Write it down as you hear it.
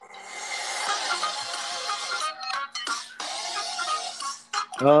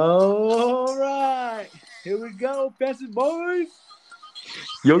All right, here we go, fancy boys.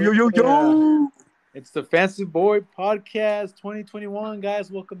 Yo, yo, yo, Yeah, yo. it's the Fancy Boy Podcast 2021,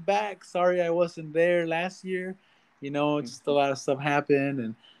 guys. Welcome back. Sorry I wasn't there last year. Just a lot of stuff happened,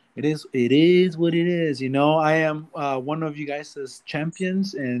 and it is what it is. I am one of you guys as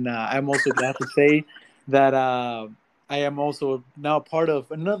champions, and I'm also glad to say that I am also now part of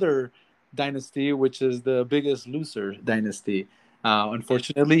another dynasty, which is the Biggest Loser dynasty.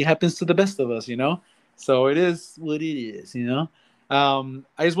 Unfortunately, it happens to the best of us. So it is what it is. I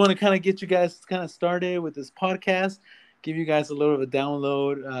just want to kind of get you guys kind of started with this podcast, give you guys a little of a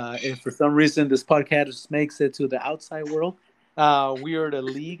download. If for some reason this podcast just makes it to the outside world, we are the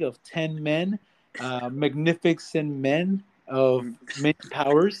League of 10 Men, magnificent men of many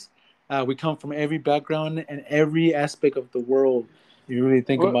powers. We come from every background and every aspect of the world. You really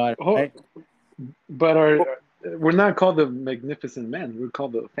think Well, about it, right? but we're not called the Magnificent Men. We're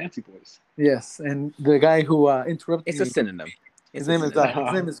called the Fancy Boys. Yes, and the guy who interrupted It's a me. synonym. His It's a name is synonym.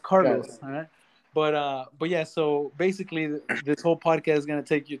 Got it. Carlos. All right, but yeah. So basically, this whole podcast is gonna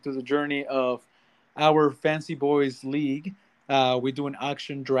take you through the journey of our Fancy Boys League. We do an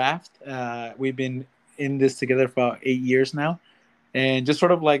auction draft. We've been in this together for about 8 years now, and just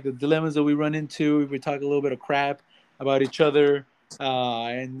sort of like the dilemmas that we run into. We talk a little bit of crap about each other.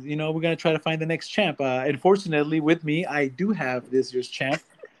 And we're gonna try to find the next champ. Unfortunately, with me, I do have this year's champ.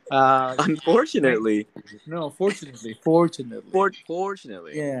 Thank Unfortunately. No, fortunately. Fortunately.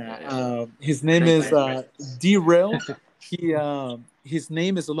 Yeah, Yeah, yeah. his name Thank is you. Derail. His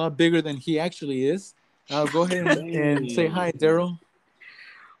name is a lot bigger than he actually is. Go ahead and say hi, Dang.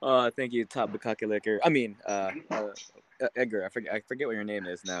 Daryl. Thank you, Top Bukaki Liquor. I mean, Edgar. I forget what your name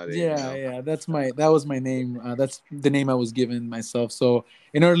is nowadays. Yeah, yeah, that was my name. That's the name I was given myself. So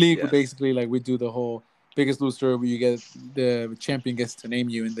in our league, we Yes. basically like we do the whole biggest loser where you get the champion gets to name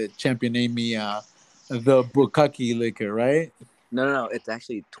you, and the champion named me the Bukaki Liquor, right? No, no, no. It's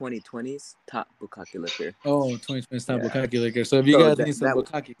actually 2020's Top Bukaki Liquor. Oh, 2020 is not Yeah. Bukaki Liquor. So if you So guys that need some that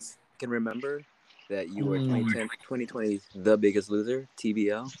Bukakis. can remember that you were Mm. 2020's The Biggest Loser,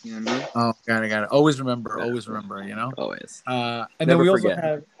 TBL. You know what I mean? Oh, got it. Always remember, Yeah. always remember. Always. And then Never we also forget.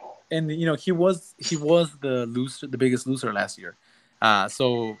 have, and he was the loser, the biggest loser last year.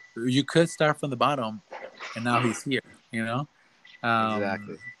 So you could start from the bottom, and now he's here. You know. Um,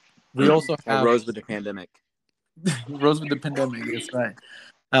 Exactly. we also I have rose with the pandemic. rose with the pandemic. That's right.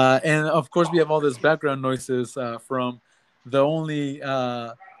 And of course, we have all this background noises from the only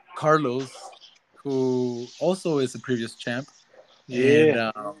Carlos, who also is a previous champ, and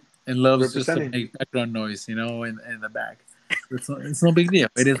Yeah, loves just to representing. make background noise, in the back. It's no big deal.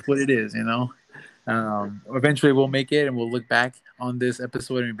 It is what it is. Eventually, we'll make it, and we'll look back on this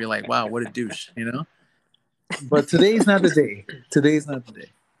episode and be like, "Wow, what a douche." But today's not the day. Today's not the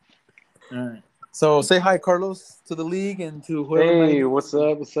day. All right. So say hi, Carlos, to the league and to whoever might Hey, be what's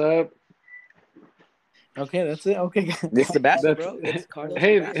listening. up? What's up? Okay, that's it. Okay, This is the Bachelor, That's bro. It's Carlos the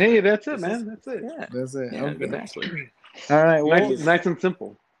hey, Bachelor. that's it, This is man. That's it. yeah, that's it. yeah, the Okay. Bachelor. All right. Nice, Well, He's nice and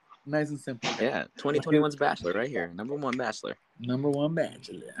simple. nice and simple. yeah, Okay. 2021's Bachelor right here, number one Bachelor. Number one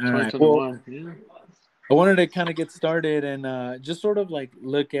bachelor. All right. Well, 2021. Yeah. I wanted to kind of get started and just sort of like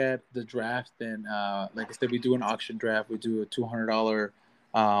look at the draft. And like I said, we do an auction draft. We do a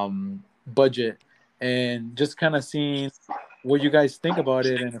 $200 budget, and just kind of seeing what you guys think about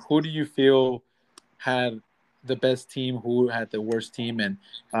it, and who do you feel had the best team, who had the worst team, and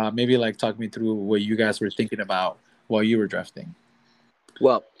maybe like talk me through what you guys were thinking about while you were drafting.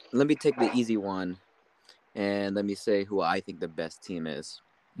 Well, let me take the easy one, and let me say who I think the best team is.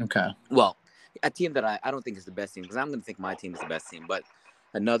 Okay. Well, a team that I don't think is the best team because I'm going to think my team is the best team, but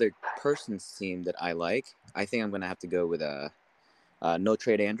another person's team that I like, I think I'm going to have to go with No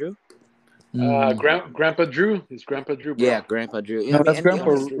Trade Andrew. Mm. Grandpa Drew. He's Grandpa Drew, bro. Yeah, Grandpa Drew. You know No, what I mean? that's And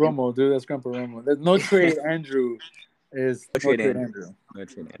Grandpa honestly, Romo, dude. That's Grandpa Romo. There's no trade. Andrew is No no Trade trade. Andrew. Andrew. No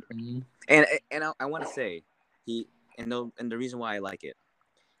Trade Andrew. Mhm. And I want to say he and the reason why I like it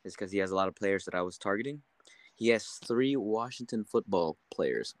is because he has a lot of players that I was targeting. He has 3 Washington football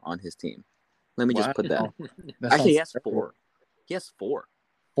players on his team. Let me just Wow, put that. that Actually, he sounds has terrible. 4. He has 4.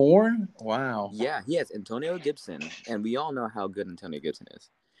 4? Wow. Yeah, he has Antonio Gibson, and we all know how good Antonio Gibson is.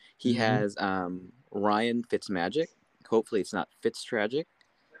 He Mhm. has Ryan Fitzmagic. Hopefully, it's not Fitztragic.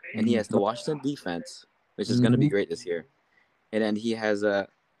 And he Mhm. has the Washington defense, which is going to be Mhm. great this year. And then he has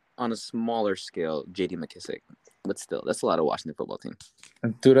on a smaller scale, J.D. McKissick. But still, that's a lot of Washington football team.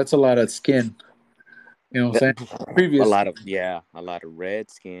 Dude, that's a lot of skin. You know what I'm saying? A Previous lot skin, of a lot of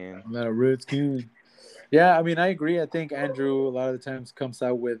red skin. a lot of red skin. Yeah, I mean, I agree. I think Andrew a lot of the times comes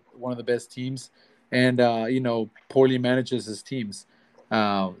out with one of the best teams, and poorly manages his teams.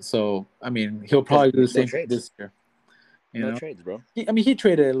 So I mean, he'll Because probably do the no same thing trades. this year. You No know, trades, bro. I mean, he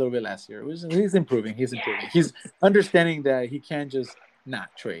traded a little bit last year. He's improving. He's improving. He's understanding that he can't just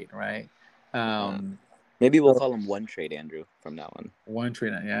not trade, right? Uh, Um, Maybe we'll so call him one trade Andrew from now on. one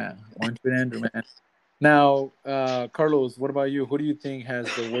trade, yeah, one trade, Andrew, man. Now, Carlos, what about you? Who do you think has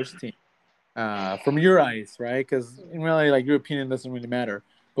the worst team? From your eyes, right? Because in reality, like your opinion doesn't really matter,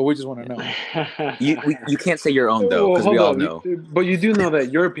 but we just want to know. You can't say your own though, Well, because we hold all on. know. But you do know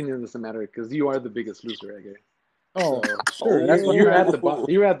that your opinion doesn't matter because you are the biggest loser, Edgar. Oh, So sure. That's why I'm you're not. at the bottom.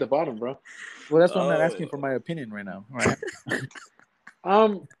 You're at the bottom, bro. Well, that's why I'm not asking for Oh, my opinion right now, right?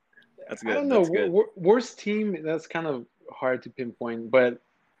 Um, that's I don't good. know. That's good. Worst team. That's kind of hard to pinpoint. But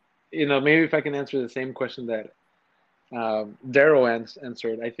maybe if I can answer the same question that Daryl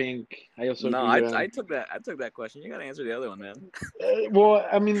answered, I think I also No, agree. I took that. I took that question. You gotta answer the other one, man. Well,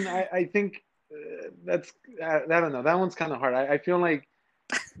 I mean, I think that's I don't know. That one's kind of hard. I feel like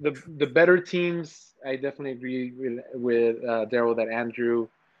the better teams. I definitely agree with Daryl that Andrew,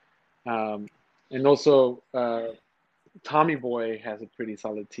 um, and also Tommy Boy has a pretty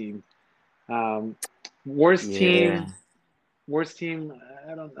solid team. Um, worst Yeah. team, worst team.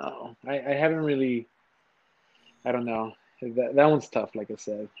 I don't know. I haven't really. I don't know. That one's tough, like I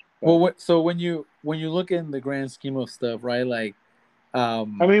said. Well, But so when you look in the grand scheme of stuff, right? Like, I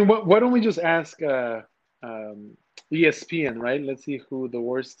um, mean, why don't we just ask um, ESPN, right? Let's see who the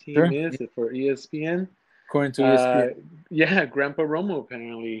worst team sure. is for ESPN. According to Uh, ESPN. yeah, Grandpa Romo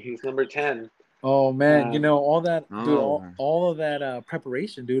apparently he's number 10. Oh man, Um, all that, dude, Oh. all of that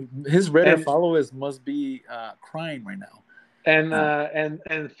preparation, dude. His Reddit and followers must be crying right now. and Uh,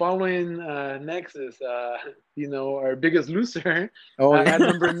 and following next is our biggest loser oh yeah. at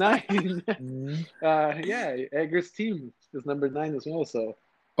number 9. Mhm. Yeah, Edgar's team is number 9 as well. So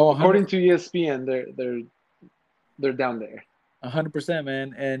Oh, according to ESPN, they're down there. 100%,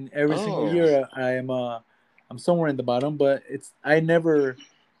 man. And every single Oh. year, I'm somewhere in the bottom, but I never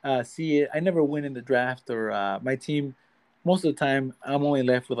see it. I never win in the draft or my team. Most of the time, I'm only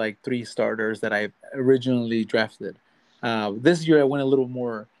left with like three starters that I originally drafted. This year, I went a little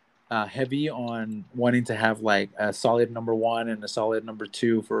more heavy on wanting to have like a solid number one and a solid number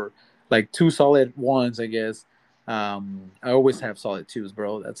two for like two solid ones, I guess. I always have solid twos,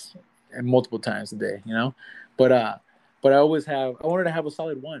 bro. That's and multiple times a day, But I wanted to have a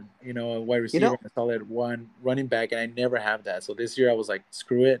solid one, a wide You receiver know, and a solid one running back, and I never have that. So this year I was like,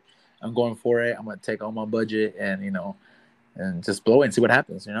 screw it, I'm going for it. I'm gonna take all my budget and and just blow it and see what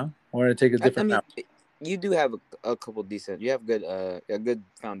happens. I wanted to take a I different mean, route. you do have a couple decent. You have a good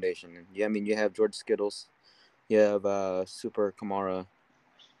foundation. Yeah, I mean, you have George Skittles, you have Super Kamara,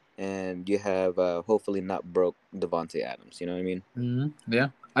 and you have hopefully not broke Devonte Adams. You know what I mean? Yeah,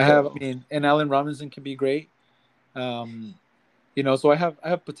 I have. I So mean, and Allen Robinson can be great. Um, so I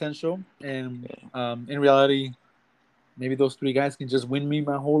have potential, and yeah. in reality, maybe those three guys can just win me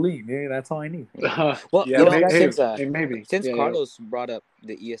my whole league. Yeah, that's all I need. Well, Yeah, you Those know, guys. hey, hey, maybe. since Yeah, yeah. Carlos brought up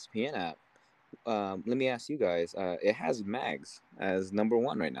the ESPN app, let me ask you guys. It has Mags as number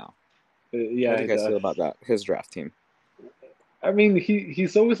one right now. How Yeah, do you it guys does. feel about that? His draft team. I mean,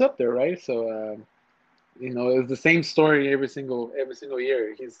 he's always up there, right? So it's the same story every single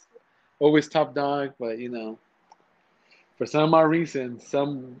year. He's always top dog, but for some odd reason,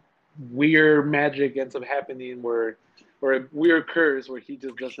 some weird magic ends up happening or a weird curse where he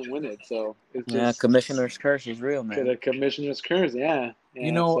just doesn't win it. So it's Yeah, just Commissioner's curse is real, man. the commissioner's curse. Yeah,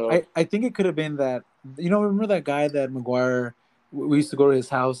 yeah. So I think it could have been that. Remember that guy that McGuire? We used to go to his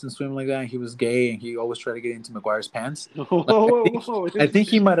house and swim like that. And he was gay, and he always tried to get into McGuire's pants. whoa, Like whoa, whoa! I think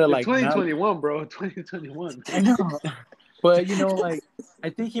he might have It's like not. 2021, bro. 2021. I know, but like I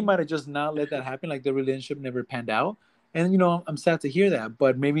think he might have just not let that happen. Like the relationship never panned out, and I'm sad to hear that.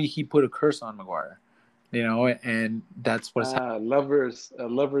 But maybe he put a curse on McGuire, and that's what's happened. Lovers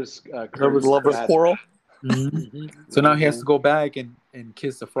curse, Lovers Lovers. perhaps. quarrel. Mhm. Hmm. So now he has Yeah. to go back and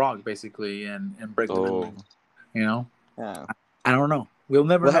kiss the frog basically and break the Oh, curse. You know, yeah. I don't know. We'll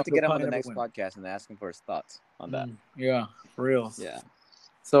never We'll know. have to He'll get him on probably the never next win. podcast and ask him for his thoughts on that. Yeah, for real. Yeah.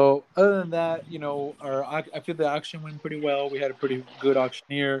 So other than that, I feel the auction went pretty well. We had a pretty good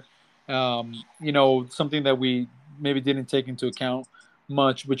auctioneer. Something that we maybe didn't take into account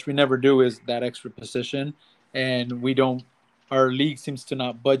much, which we never do, is that extra position, and we don't. Our league seems to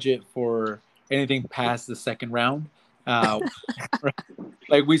not budget for anything past the second round. Uh,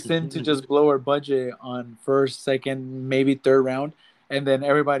 like we seem to just blow our budget on first, second, maybe third round, and then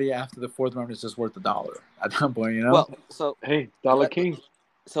everybody after the fourth round is just worth $1 at that point. Well, Hey, Dollar let King.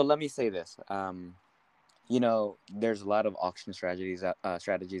 let me say this. There's a lot of auction strategies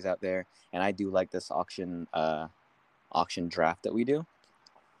out there, and I do like this auction draft that we do.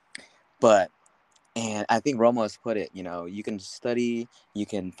 But and I think Romo has put it, you can study, you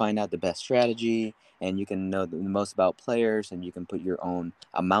can find out the best strategy, and you can know the most about players, and you can put your own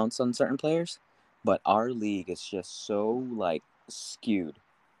amounts on certain players. But our league is just so like skewed.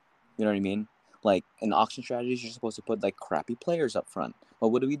 You know what I mean? Like in auction strategies, you're supposed to put like crappy players up front. But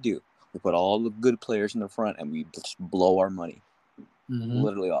what do? We put all the good players in the front, and we just blow our money, Hmm.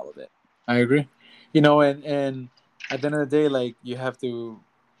 literally all of it. I agree. And at the end of the day, like you have to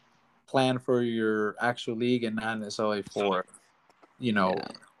plan for your actual league and not necessarily for you know, Yeah,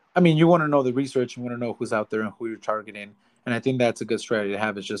 I mean, you want to know the research, you want to know who's out there and who you're targeting. And I think that's a good strategy to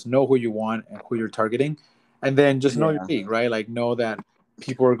have is just know who you want and who you're targeting. And then just know your yeah, league, right? Like know that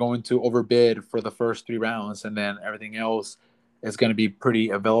people are going to overbid for the first 3 rounds and then everything else is going to be pretty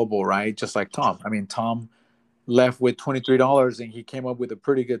available, right? Just like Tom. I mean, Tom left with $23 and he came up with a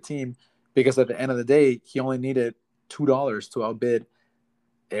pretty good team because at the end of the day, he only needed $2 to outbid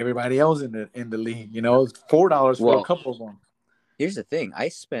everybody else in the league, $4 for a Well, couple of them. here's the thing. I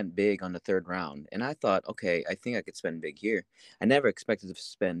spent big on the third round, and I thought, okay, I think I could spend big here. I never expected to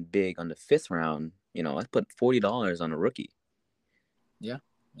spend big on the fifth round. I put $40 on a rookie. Yeah,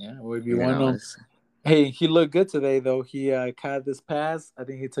 yeah. Well, if you You want to know, know, it's hey, he looked good today though. He caught this pass. I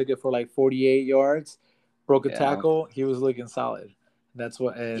think he took it for like 48 yards, broke a yeah, tackle. He was looking solid. That's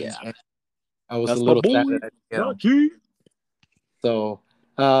what, yeah. and I was a That's my little sad boy, that I didn't get him. Rocky. So,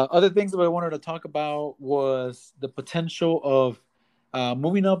 other things that I wanted to talk about was the potential of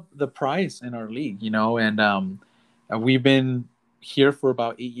moving up the price in our league. And we've been here for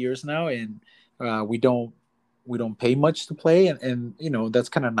about 8 years now, and we don't pay much to play, and that's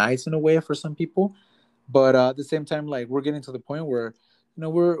kind of nice in a way for some people. But at the same time, like we're getting to the point where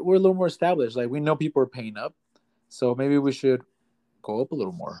we're a little more established. Like we know people are paying up, so maybe we should go up a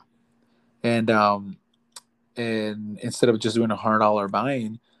little more. And instead of just doing $100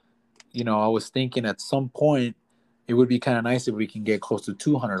 buying, I was thinking at some point it would be kind of nice if we can get close to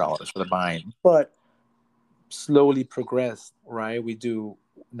 $200 for the buying, but slowly progress. Right? We do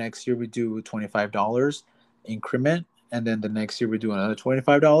next year we do $25 increment, and then the next year we do another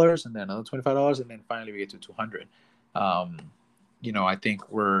 $25, and then another $25, and then finally we get to 200. Um, I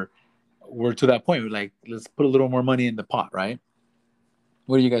think we're to that point. We're like, let's put a little more money in the pot, right?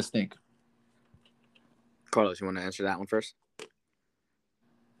 What do you guys think? Carlos, you want to answer that one first?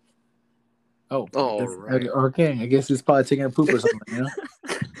 Oh, I All guess right. okay. I guess he's probably taking a poop or something.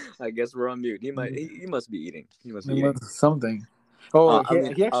 I guess we're on mute. He must be eating. He must be eating. Something. Oh, I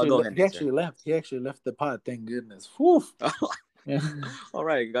mean, he I'll actually go ahead and he answer. actually left. He actually left the pot. Thank goodness. Whew. Yeah. All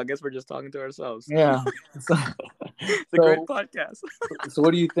right. I guess we're just talking to ourselves. Yeah. So, It's a great so, podcast. so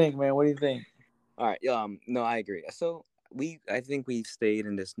what do you think, man? What do you think? All right. No, I agree. So I think we've stayed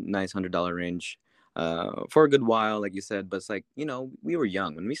in this nice $100 range, for a good while, like you said. But it's like we were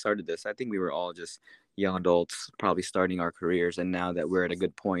young when we started this. I think we were all just young adults, probably starting our careers. And now that we're at a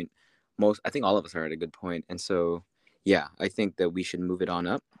good point, I think all of us are at a good point. And so, yeah, I think that we should move it on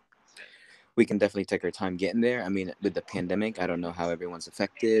up. We can definitely take our time getting there. I mean, with the pandemic, I don't know how everyone's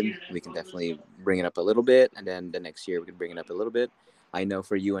affected. We can definitely bring it up a little bit, and then the next year we can bring it up a little bit. I know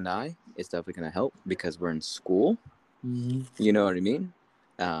for you and I, it's definitely going to help because we're in school. Mm-hmm. You know what I mean?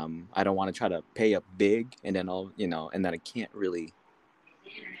 I don't want to try to pay up big and then and then I can't really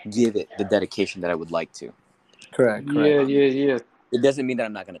give it the dedication that I would like to. Correct. Correct. Yeah, yeah, yeah. It doesn't mean that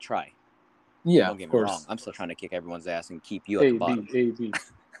I'm not going to try. Yeah, Don't of get me wrong. course. I'm still trying to kick everyone's ass and keep you at the A B bottom. A B.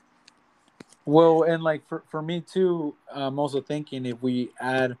 Well, and like for me too, I'm also thinking if we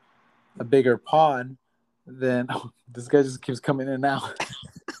add a bigger pod, then this guy just keeps coming in now.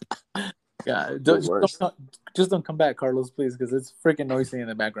 Yeah, The don't worst. just don't come back, Carlos, please, because it's freaking noisy in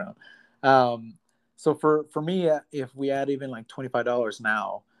the background. Um, so for me, if we add even like $25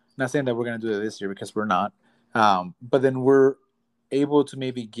 now, not saying that we're gonna do it this year because we're not, but then we're able to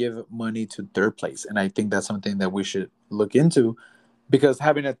maybe give money to third place, and I think that's something that we should look into because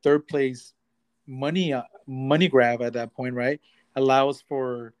having a third place money grab at that point, right, allows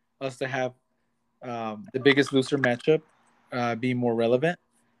for us to have the biggest loser matchup be more relevant.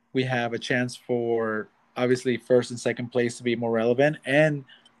 We have a chance for obviously first and second place to be more relevant, and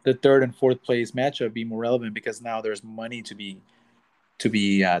the third and fourth place matchup be more relevant because now there's money to be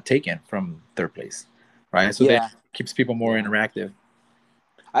taken from third place, right? So that Yeah. keeps people more Yeah. interactive.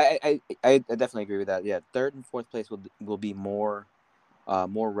 I definitely agree with that. Yeah, third and fourth place will be more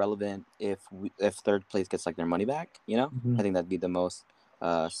relevant if third place gets like their money back. Mm-hmm. I think that'd be the most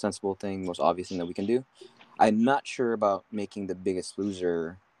sensible thing, most obvious thing that we can do. I'm not sure about making the biggest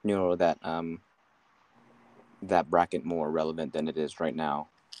loser, that bracket more relevant than it is right now.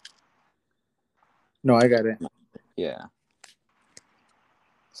 No, I got it. Yeah.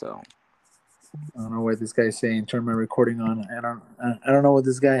 So I don't know what this guy's saying. Turn my recording on. I don't know what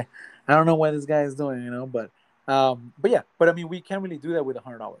this guy. I don't know what this guy is doing. But yeah. But I mean, we can't really do that with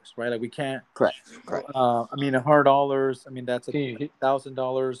 $100, right? Like we can't. Correct. Correct. I mean, $100. I mean, that's Can you,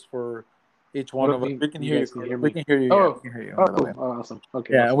 $1,000 for each I one don't of us. think We can you hear you, guys can Carlos. hear We me. can hear you. Yeah, Oh, we can hear you. oh, By the way. awesome.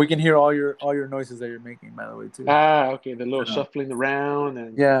 Okay, Yeah, awesome. and we can hear all your noises that you're making. By the way, too. Okay, the little shuffling around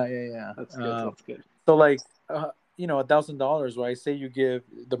and Yeah. that's good. That's good. So like, $1,000, right? Say you give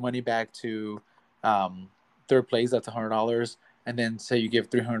the money back to third place, that's $100, and then say you give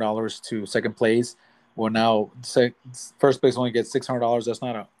 $300 to second place. Well, now first place only gets $600.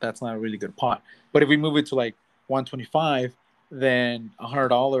 That's not a really good pot. But if we move it to like 125, then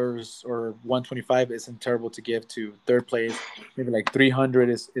 $100 or 125 isn't terrible to give to third place. Maybe like 300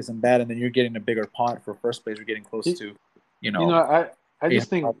 isn't bad, and then you're getting a bigger pot for first place. You're getting close to, you You know, know, I just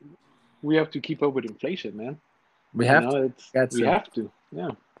think 800. we have to keep up with inflation, man. We have to. We have to.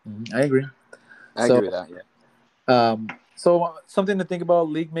 Yeah. I agree. I So, agree with that. Yeah. so something to think about,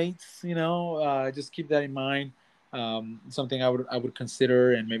 league mates. Just keep that in mind. Something I would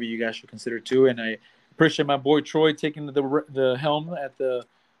consider, and maybe you guys should consider too. And I appreciate my boy Troy taking the helm at the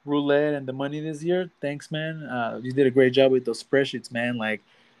roulette and the money this year. Thanks, man. You did a great job with those spreadsheets, man. Like,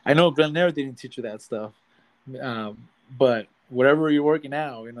 I know Glenn didn't teach you that stuff, but whatever you're working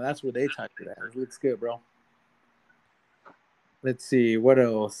out, that's where they taught you that. It looks good, bro. Let's see what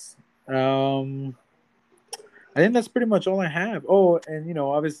else. I think that's pretty much all I have. Oh, and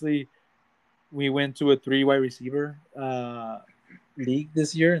obviously we went to a 3 wide receiver league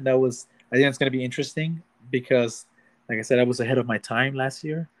this year, and I think it's going to be interesting because, like I said, I was ahead of my time last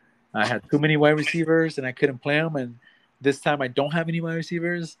year. I had too many wide receivers and I couldn't play them, and this time I don't have any wide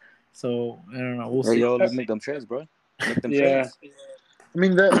receivers, so I don't know. We'll Hey, see. yo, let's make them trades, bro. Make them Yeah. trades. I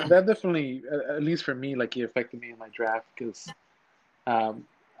mean that definitely, at least for me, like it affected me in my draft because, um,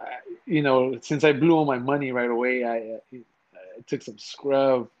 since I blew all my money right away, I took some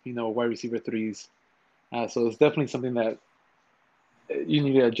scrub, wide receiver threes. So it's definitely something that you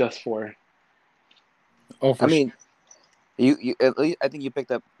need to adjust for. Oh, I for sure. mean, you at least I think you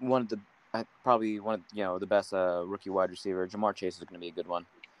picked up probably one of the best rookie wide receiver. Jamar Chase is going to be a good one.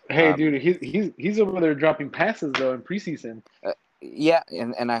 Hey, dude, he's over there dropping passes though in preseason. Yeah,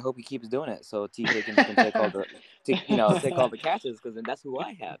 and I hope he keeps doing it so T Higgins can take all the catches because then that's who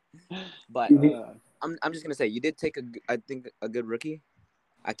I have. But I'm just gonna say you did take I think a good rookie.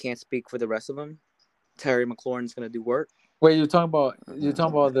 I can't speak for the rest of them. Terry McLaurin's gonna do work. Wait, you're talking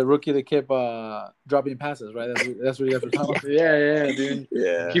about the rookie that kept dropping passes, right? That's what you guys were talking about. Yeah, dude.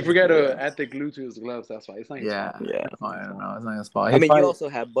 Yeah. He forgot to add the glue to his gloves. That's why it's not his fault. Yeah. I don't know. It's not his fault. I mean, you also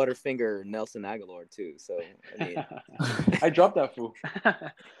have Butterfinger Nelson Aguilar too. So I mean, I dropped that fool.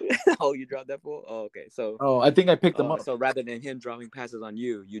 oh, you dropped that fool? Oh, okay. So I think I picked him up. So rather than him dropping passes on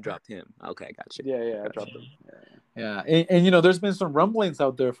you, you dropped him. Okay, I got you. Yeah, I dropped him. Yeah. And there's been some rumblings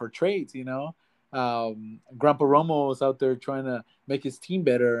out there for trades. Grandpa Romo's out there trying to make his team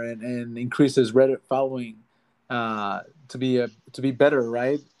better and increase his Reddit following to be better,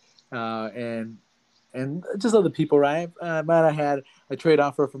 right? And just other people, right? But I had a trade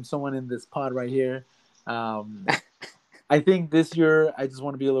offer from someone in this pod right here. I think this year I just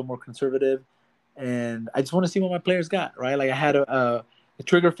want to be a little more conservative, and I just want to see what my players got, right? Like I had a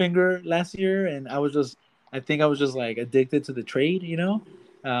trigger finger last year, and I think I was just like addicted to the trade,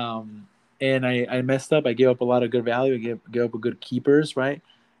 and I messed up. I gave up a lot of good value. I gave up good keepers, right?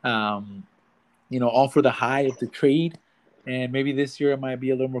 All for the high of the trade. And maybe this year I might be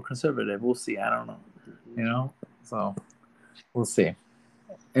a little more conservative. We'll see. I don't know. So we'll see.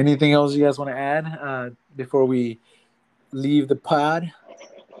 Anything else you guys want to add before we leave the pod?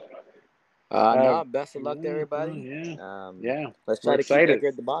 No, best of luck to everybody. Yeah. Let's try to keep Edgar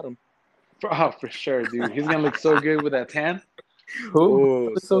at the bottom. For sure, dude. He's gonna look so good with that tan.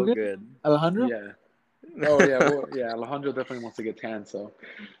 Who? Oh, so good. Alejandro? Yeah. Oh yeah. Well, yeah. Alejandro definitely wants to get tan. So.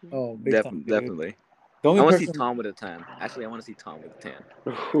 Oh, definitely. I want to see Tom with a tan. Actually, I want to see Tom with a tan.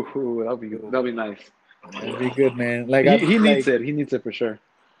 That'll be nice. That'd be good, man. Like he needs it. He needs it for sure.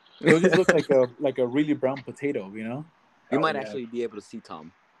 He'll just look like a really brown potato, You might actually be able to see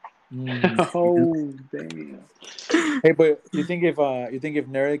Tom. Oh damn! Hey, but you think if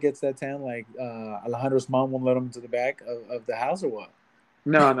Nera gets that tan, like Alejandro's mom won't let him to the back of the house or what?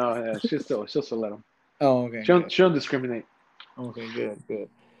 No, she'll still let him. Oh, okay. She'll discriminate. Okay, good.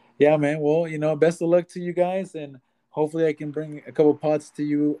 Yeah, man. Well, best of luck to you guys, and hopefully I can bring a couple pods to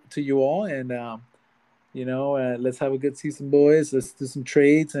you all, and let's have a good season, boys. Let's do some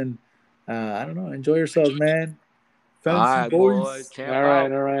trades, and I don't know, enjoy yourselves, man. Fancy boys. All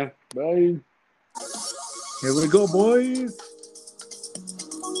right. Bye. Here we go, boys.